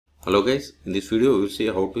Hello guys, in this video we will see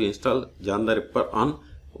how to install John the Ripper on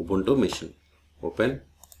Ubuntu machine. Open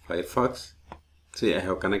Firefox. See, I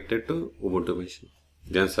have connected to Ubuntu machine.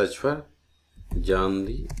 Then search for John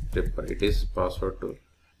the Ripper. It is password tool.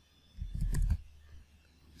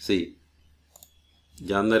 See,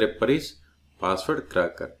 John the Ripper is password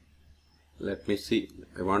cracker. Let me see.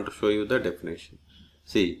 I want to show you the definition.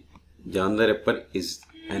 See, John the Ripper is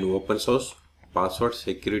an open source password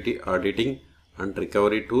security auditing and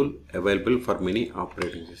recovery tool available for many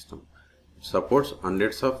operating systems. Supports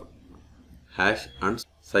hundreds of hash and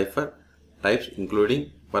cipher types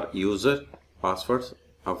including per user passwords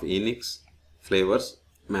of Unix flavors,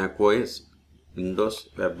 Mac OS, Windows,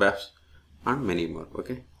 web apps and many more.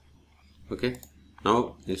 Okay.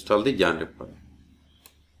 Now install the John Ripper.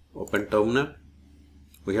 Open terminal.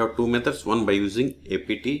 We have two methods, one by using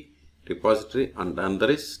apt repository and another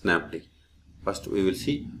is snapd. First we will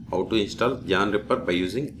see how to install John Ripper by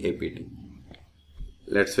using apt.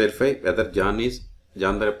 Let's verify whether John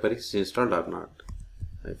the Ripper is installed or not.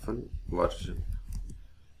 Version.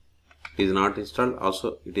 It is not installed.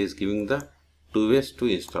 Also it is giving the two ways to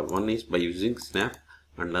install. One is by using snap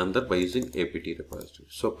and another by using apt repository.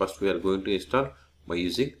 So first we are going to install by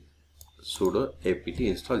using sudo apt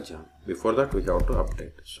install John. Before that we have to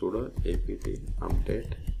update sudo apt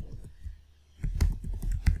update.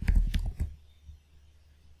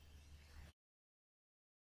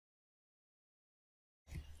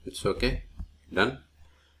 It's okay. Done.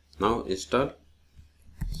 Now install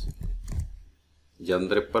John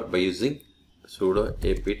the Ripper by using sudo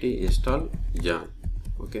apt install John.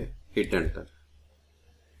 Okay. Hit enter.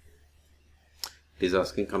 It is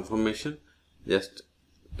asking confirmation. Just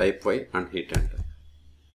type Y and hit enter.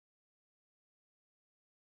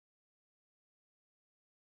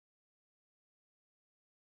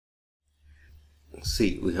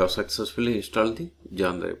 See, we have successfully installed the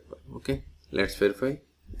John the Ripper. Okay. Let's verify.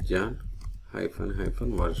 John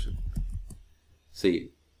 -- version.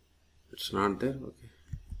 See, it's not there. Okay.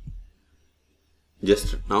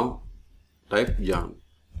 Just now type John.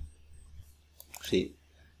 See,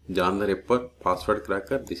 John the Ripper password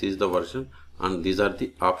cracker. This is the version and these are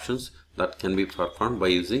the options that can be performed by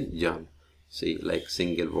using John. See, like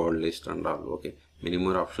single word list and all. Okay. Many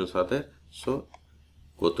more options are there. So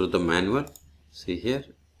go through the manual. See here.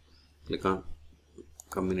 Click on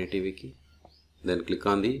community wiki. Then click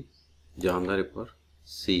on the John the Ripper.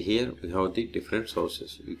 See here we have the different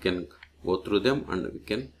sources. You can go through them and we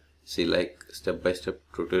can see like step-by-step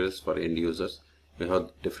tutorials for end users. We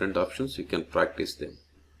have different options. You can practice them.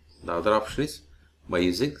 The other option is by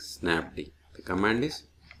using snapd. The command is,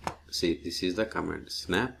 see, this is the command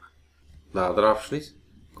snap. The other option is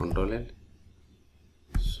Ctrl L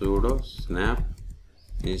sudo snap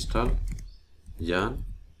install John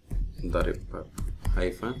the Ripper -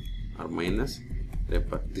 or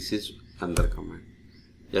 -Ripper. This is another command.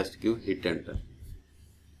 Just give hit enter.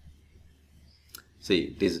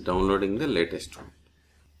 See, it is downloading the latest one.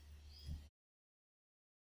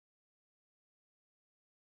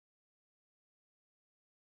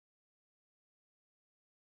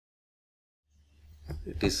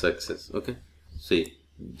 It is success. Okay. See,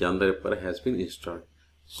 John the Ripper has been installed.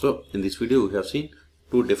 So in this video we have seen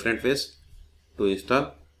two different ways to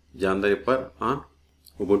install John the Ripper on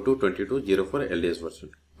Ubuntu 22.04 LTS version.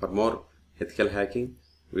 For more ethical hacking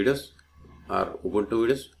videos or Ubuntu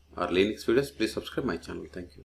videos or Linux videos, please subscribe my channel. Thank you.